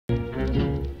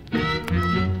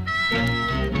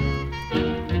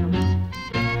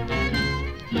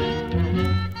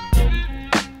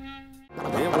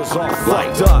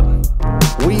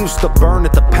used to burn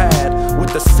at the pad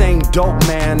with the same dope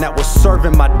man that was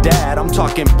serving my dad. I'm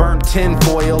talking burnt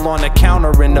tinfoil on the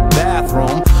counter in the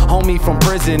bathroom. Homie from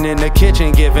prison in the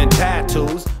kitchen giving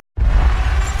tattoos.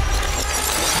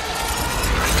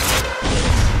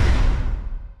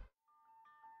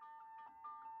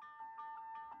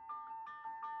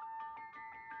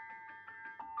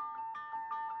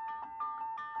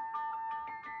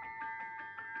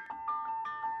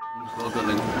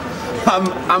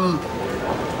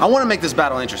 I want to make this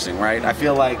battle interesting, right? I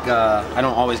feel like I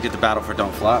don't always get the battle for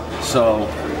Don't Flop, so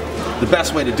the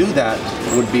best way to do that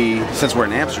would be, since we're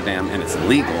in Amsterdam and it's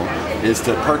legal, is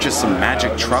to purchase some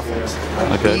magic truffles.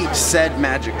 Okay. Eat said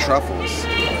magic truffles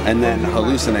and then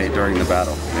hallucinate during the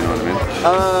battle. You know what I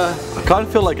mean? I kind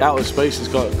of feel like Outer Space has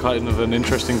got kind of an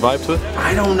interesting vibe to it.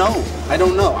 I don't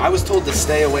know. I was told to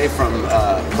stay away from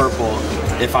purple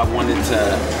if I wanted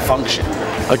to function.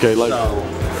 Okay, like.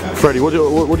 So, Freddie, what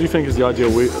do you think is the ideal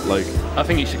like? I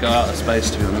think you should go outer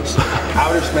space, to be honest.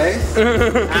 Outer space?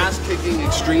 Ass-kicking,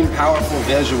 extreme, powerful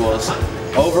visuals,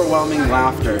 overwhelming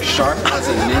laughter, sharp as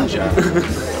a ninja.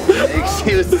 Makes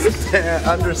you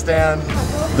understand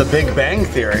the Big Bang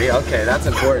Theory. Okay, that's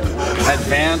important.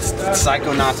 Advanced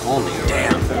psychonauts only.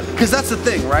 Damn. Because that's the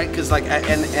thing, right? Because like,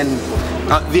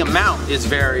 the amount is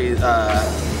very.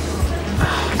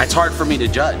 It's hard for me to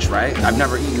judge, right? I've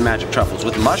never eaten magic truffles.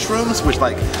 With mushrooms, which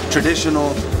like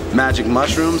traditional magic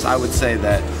mushrooms, I would say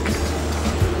that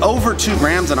over 2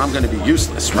 grams and I'm gonna be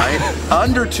useless, right?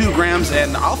 Under 2 grams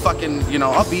and I'll fucking, you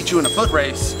know, I'll beat you in a foot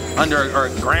race or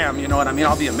a gram, you know what I mean?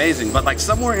 I'll be amazing. But like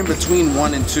somewhere in between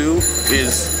 1 and 2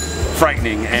 is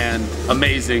frightening and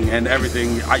amazing and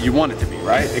everything you want it to be,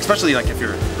 right? Especially like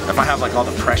if I have like all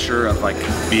the pressure of like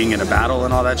being in a battle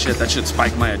and all that shit, that should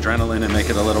spike my adrenaline and make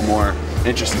it a little more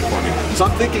interesting for me. So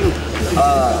I'm thinking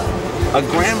a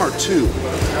gram or 2,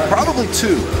 probably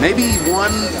 2, maybe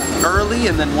 1 early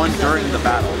and then 1 during the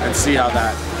battle, and see how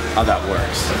that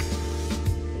works.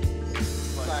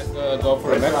 Go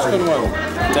for a Mexican one,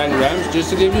 10 grams, just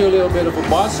to give you a little bit of a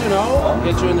buzz, you know,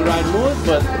 get you in the right mood,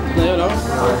 but you know,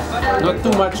 not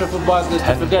too much of a buzz that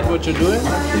you forget what you're doing.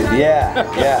 Yeah.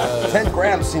 10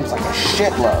 grams seems like a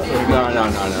shitload.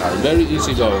 No, very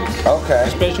easy going. Okay.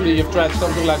 Especially you've tried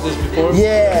something like this before.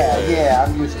 Yeah,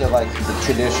 I'm used to like the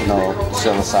traditional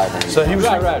psilocybin. So he was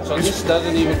right. So this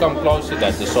doesn't even come close to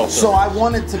that. The soft. So I don't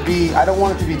want it to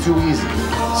be too easy.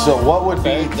 So what would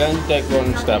be? Then take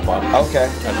 1 step up. Okay.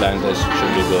 Atlantis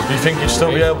should be good. Do you think you'd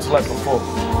still be able to like perform?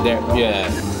 Yeah.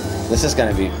 This is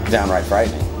gonna be downright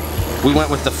frightening. We went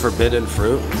with the forbidden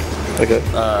fruit. Okay.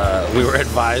 We were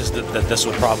advised that this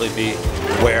would probably be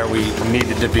where we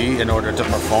needed to be in order to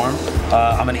perform.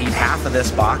 I'm gonna eat half of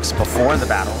this box before the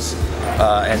battles,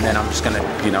 and then I'm just gonna,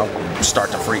 you know,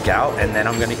 start to freak out, and then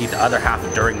I'm gonna eat the other half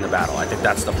during the battle. I think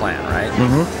that's the plan, right?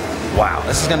 Mm-hmm. Wow,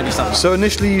 this is gonna be something. So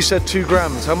initially you said 2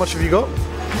 grams. How much have you got?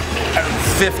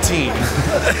 15.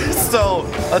 So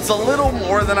it's a little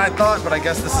more than I thought, but I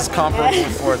guess this is comparable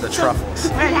for the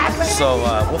truffles. So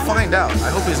we'll find out.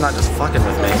 I hope he's not just fucking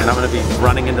with me and I'm gonna be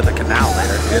running into the canal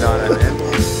later, you know what I mean?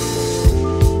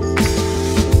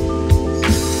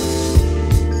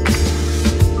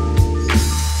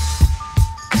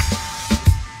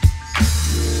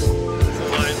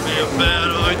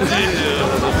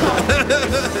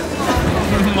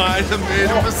 Might have made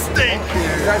a mistake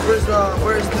here. Guys, where's the...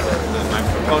 My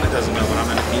opponent doesn't know, but I'm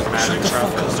gonna eat magic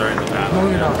truffles during the battle. No,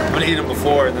 you're not. I'm gonna eat them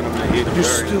before, and then I'm gonna eat them during. You're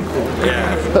stupid.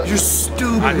 Yeah. You're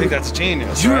stupid. I think that's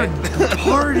genius. You're right?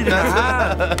 retarded and a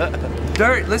half.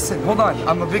 Dirt, listen, hold on.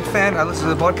 I'm a big fan. I listen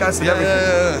to the podcast and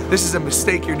everything. Yeah. This is a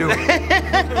mistake you're doing.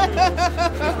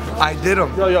 I did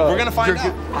them. We're gonna find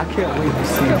out. I can't wait to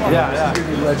see it. Yeah.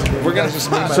 We're gonna just.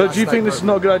 So do you think this is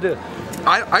not a good idea?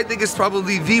 I think it's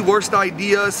probably the worst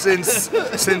idea since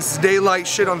daylight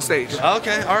shit on stage.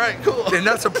 Okay, alright, cool. And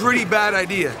that's a pretty bad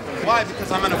idea. Why? Because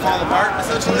I'm gonna fall apart,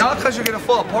 essentially? Not because you're gonna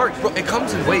fall apart, bro. It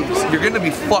comes in waves. You're gonna be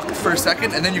fucked for a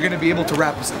second, and then you're gonna be able to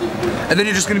rap a second. And then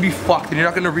you're just gonna be fucked, and you're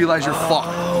not gonna realize you're fucked.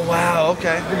 Oh, wow,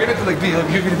 okay. You're gonna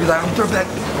be like, I'm throwing back.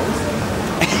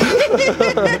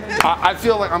 I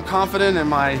feel like I'm confident in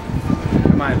my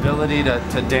ability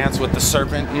to dance with the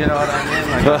serpent, you know what I mean?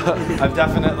 Like, I've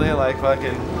definitely like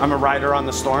fucking, I'm a rider on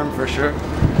the storm for sure,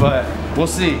 but we'll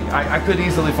see. I could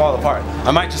easily fall apart.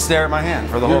 I might just stare at my hand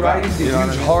for the whole battle. You're riding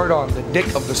the huge hard on the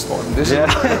dick of the storm. This is you're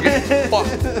getting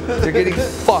fucked. You're getting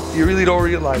fucked. You really don't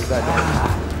realize that.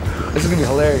 This is gonna be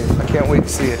hilarious. I can't wait to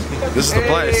see it. This is the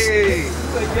place.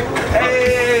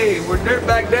 Hey, we're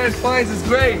Dirtbag Dance Finds is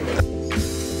great.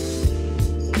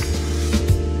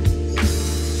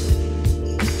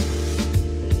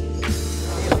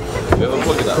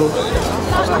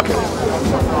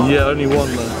 Yeah, only one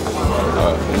though.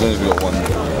 Alright, as long as we got one.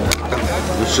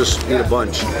 Let's just eat a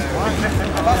bunch.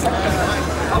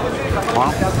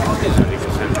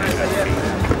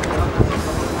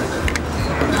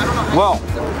 Well,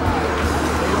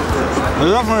 it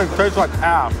definitely tastes like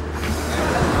half.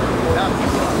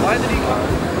 Why did he come?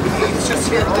 He's just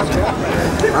here.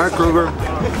 Alright, Kruger.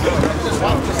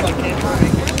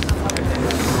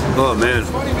 Oh man.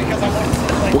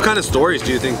 What kind of stories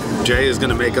do you think Jay is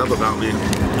gonna make up about me? Do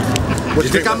you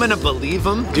think I'm gonna believe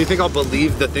him? Do you think I'll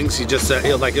believe the things he just said?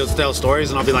 He'll tell stories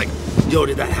and I'll be like, yo,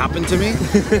 did that happen to me?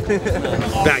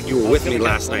 Back, you were with me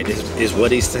last night. Is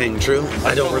what he's saying true?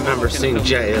 I don't remember seeing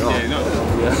Jay at all.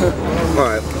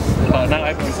 Alright. Now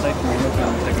everyone's taking me.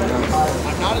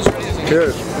 I'm not as ready as I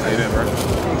Cheers. How you doing, bro?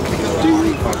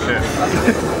 Okay.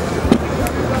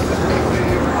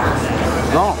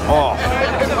 No. Oh.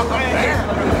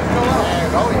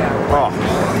 Oh.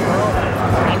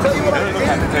 I'll tell you what I did.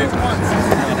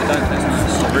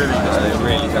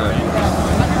 Really good.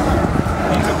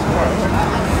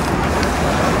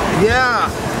 Yeah,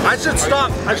 I should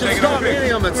stop eating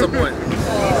them at some point.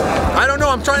 I don't know,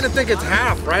 I'm trying to think it's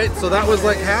half, right? So that was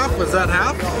like half, was that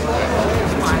half?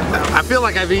 I feel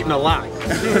like I've eaten a lot.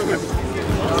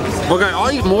 Okay,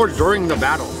 I'll eat more during the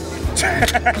battle.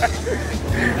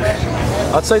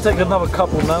 I'd say take another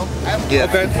couple now. Yeah.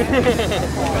 Okay.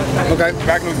 Okay.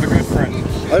 Magnum's the good friend.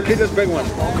 Let's eat this big one.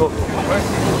 Cool.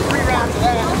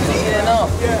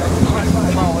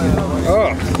 Oh.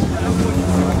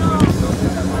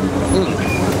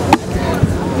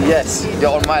 Yes,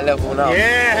 you're on my level now.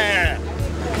 Yeah!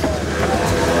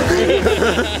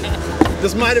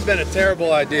 This might have been a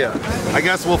terrible idea. I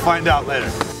guess we'll find out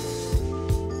later.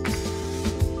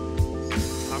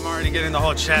 I'm already getting the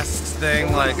whole chest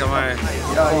thing, like, am I...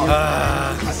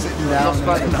 He's sitting down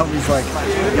and he's like,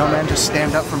 yo man, just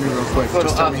stand up for me real quick.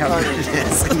 Just tell me how good it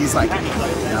is. And he's like, nah,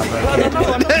 bro, I can't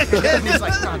do it. And he's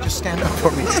like, nah, just stand up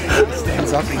for me. He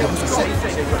stands up and he goes to say,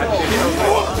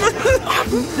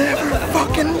 I've never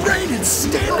fucking rated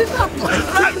standing up like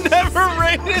that. I've never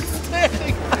rated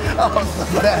standing. Oh,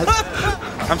 the best.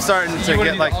 I'm starting to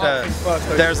get like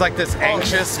there's like this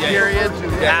anxious period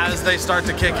as they start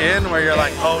to kick in where you're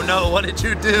like, oh no, what did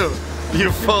you do?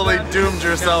 You fully doomed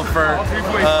yourself for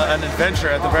an adventure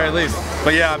at the very least.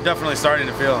 But yeah, I'm definitely starting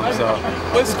to feel them, so.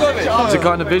 Is it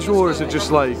kind of visual or is it just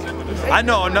like... I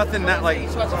know, nothing that like,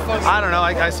 I don't know,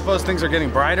 I suppose things are getting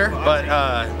brighter, but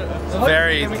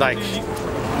very like,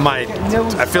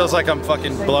 it feels like I'm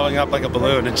fucking blowing up like a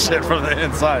balloon and shit from the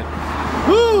inside.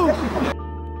 Woo!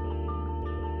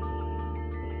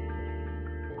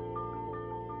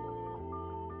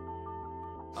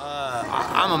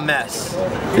 I'm a mess.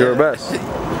 You're the best.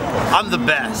 I'm the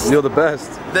best. You're the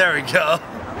best. There we go.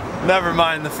 Never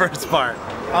mind the first part.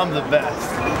 I'm the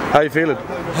best. How you feeling?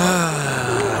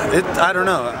 I don't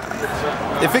know.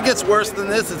 If it gets worse than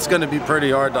this, it's going to be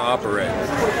pretty hard to operate.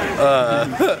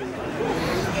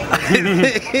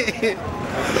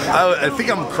 I think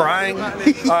I'm crying.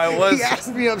 I was. He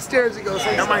asked me upstairs, he goes,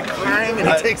 am I crying? And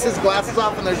he takes his glasses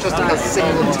off and there's just like a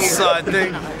single tear. So I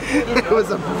think it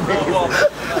was amazing.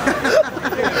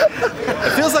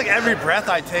 it feels like every breath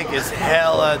I take is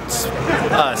hella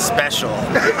special.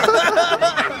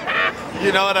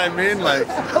 You know what I mean? Like.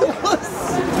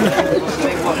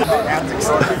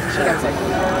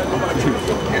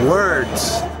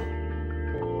 Words.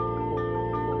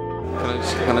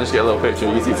 Can I just get a little picture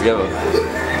of you two together?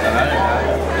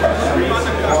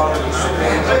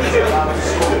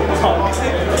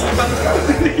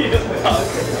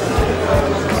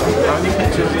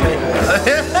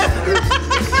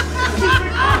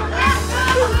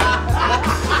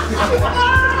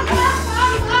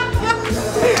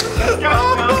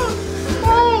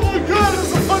 Oh my god, this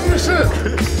is the funniest shit!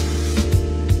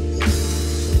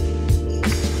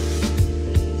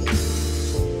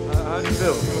 How do you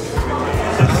feel?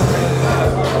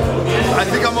 I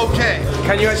think I'm okay.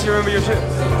 Can you actually remember your shit?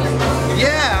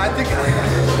 Yeah,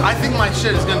 I think my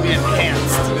shit is gonna be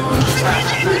enhanced.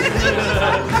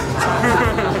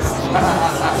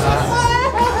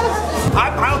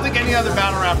 I don't think any other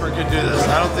battle rapper could do this.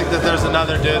 I don't think that there's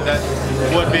another dude that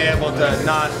would be able to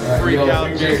not freak out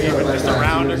even just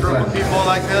around a group of people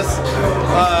like this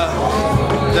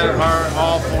that are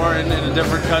all foreign in a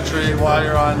different country while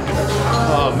you're on.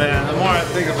 Oh man, the more I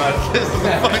think about it, this is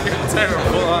a fucking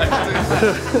terrible idea.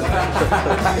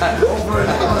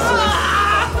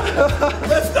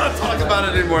 Let's not talk about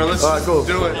it anymore. Let's just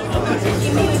do it.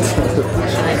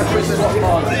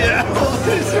 Yeah.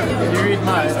 You read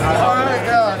mine. Alright,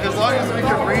 yeah. As long as we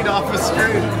can read off off a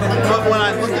screen. But when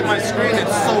I look at my screen,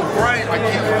 it's so bright, I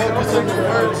can't focus on the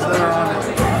words that are on it.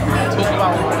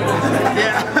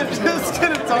 Yeah, I'm just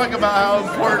gonna talk about how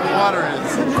important water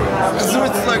is. So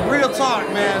it's like real talk,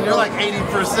 man. You're like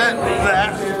 80%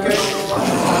 that.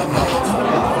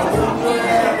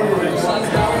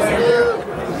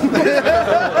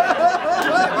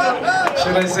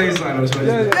 Should I say something?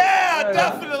 Yeah,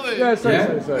 definitely. Yeah, say.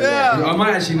 Yeah. I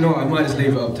might actually not. I might just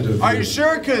leave it up to the. Are you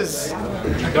sure? Cause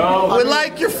we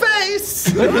like your face.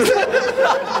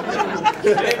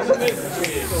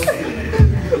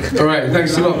 All right.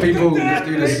 Thanks a lot, people. Let's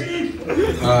do this.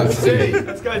 Today.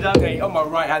 Let's go down there. On my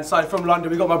right hand side from London,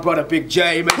 we got my brother Big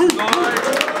J. Make some noise. On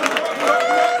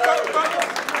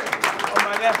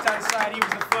my left hand side, he was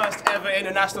the first ever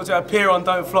international to appear on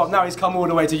Don't Flop. Now he's come all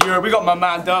the way to Europe. We got my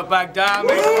man Dirtbag down.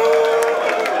 Make some noise.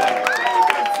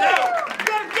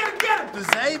 The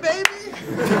Zay, baby.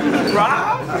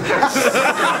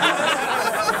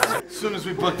 As soon as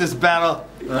we booked this battle,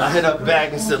 I hit up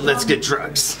Bag and said, let's get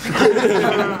drugs.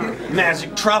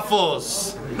 Magic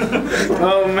truffles.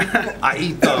 Oh man. I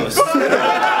eat those. I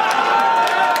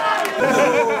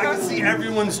can see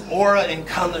everyone's aura in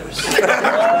colors.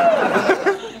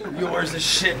 Yours is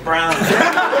shit brown.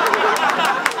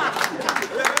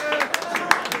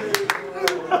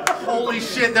 Holy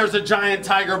shit, there's a giant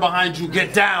tiger behind you.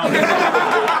 Get down. I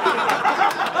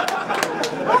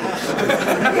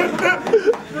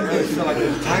feel like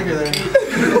there's a tiger there.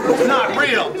 It's not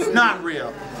real. It's not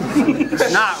real.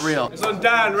 It's not real. It's on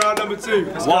Dan, round number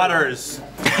 2. Water's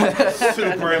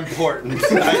super important.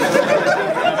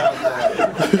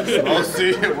 Oh,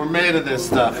 see, we're made of this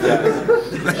stuff, guys.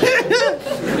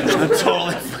 I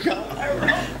totally forgot.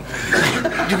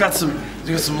 You got some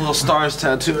little stars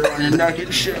tattooed on your neck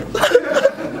and shit.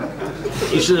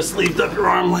 You should have sleeved up your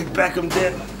arm like Beckham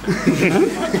did.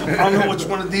 I don't know which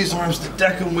one of these arms to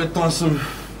deck him with on some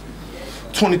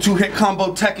 22 hit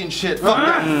combo Tekken shit. Fuck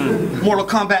that. Mortal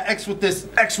Kombat X with this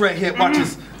X-ray hit. Watch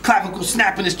his clavicle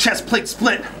snap and his chest plate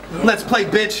split. Let's play,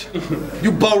 bitch.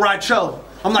 You Bo Raicho.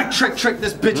 I'm like Trick.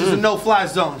 This bitch is a no-fly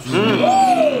zone.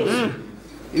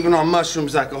 Even on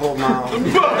mushrooms, I can hold my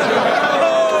own.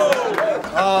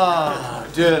 Oh,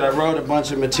 dude, I wrote a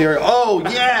bunch of material. Oh,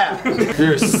 yeah.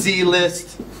 You're a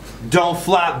C-list, don't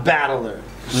flop battler.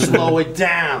 Slow it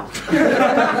down.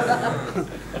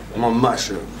 I'm on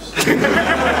mushrooms.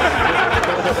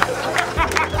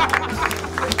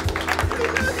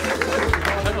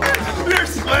 You're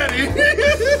sweaty.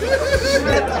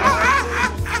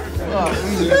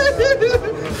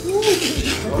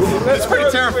 It's pretty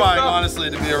terrifying, honestly,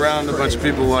 to be around a bunch of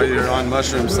people while you're on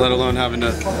mushrooms, let alone having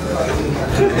to.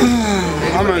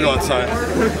 I'm gonna go outside.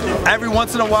 Every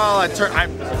once in a while,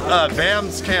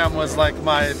 Bam's cam was like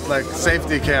my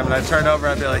safety cam, and I turn over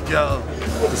and I'd be like, "Yo,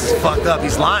 this is fucked up.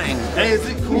 He's lying." Hey, is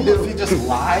it cool if he just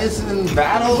lies in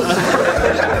battles?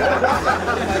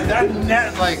 That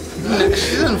net,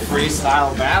 she doesn't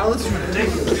freestyle battle. It's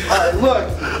ridiculous. Look.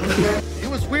 It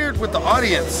was weird with the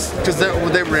audience because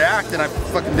they react and I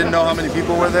fucking didn't know how many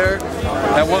people were there.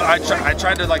 And I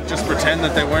tried to just pretend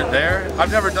that they weren't there.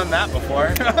 I've never done that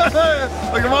before.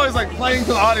 I'm always playing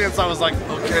to the audience. I was like,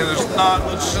 okay, there's not.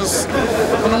 Let's just.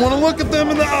 I don't want to look at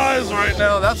them in the eyes right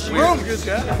now. That's weird.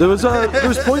 There was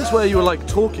points where you were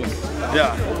talking.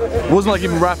 Yeah. It wasn't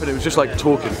even rapping. It was just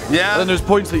talking. Yeah. And then there's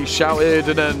points that you shouted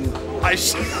and then. I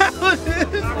shouted.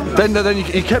 Then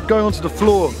you kept going onto the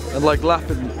floor and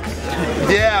laughing.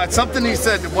 Yeah, it's something he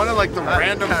said. One of the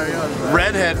random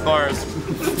redhead bars.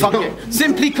 Fuck it.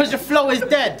 Simply because your flow is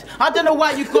dead. I don't know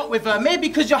why you got with her. Maybe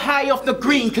because you're high off the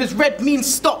green. Because red means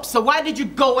stop. So why did you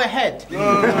go ahead?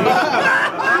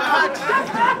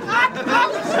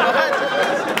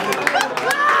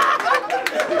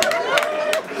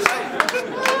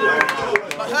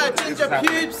 Her ginger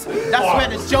pubes, that's where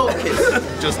the joke is.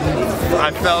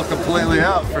 I fell completely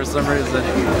out for some reason.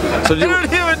 So I don't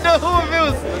even know if it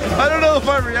was. I don't know if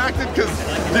I reacted because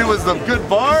it was a good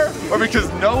bar or because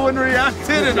no one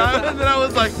reacted, and then I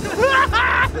was like, we'll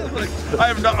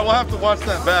have to watch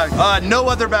that back. No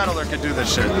other battler can do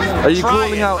this shit. Are you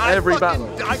calling out every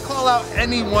battler? I call out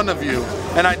any one of you,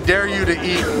 and I dare you to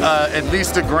eat at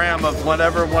least a gram of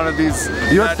whatever one of these.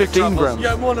 You had 15 grams.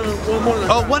 Yeah, more than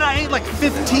Oh, when I ate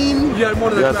 15? Yeah, more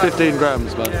than 15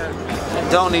 grams, man.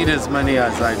 Don't eat as many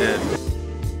as I did.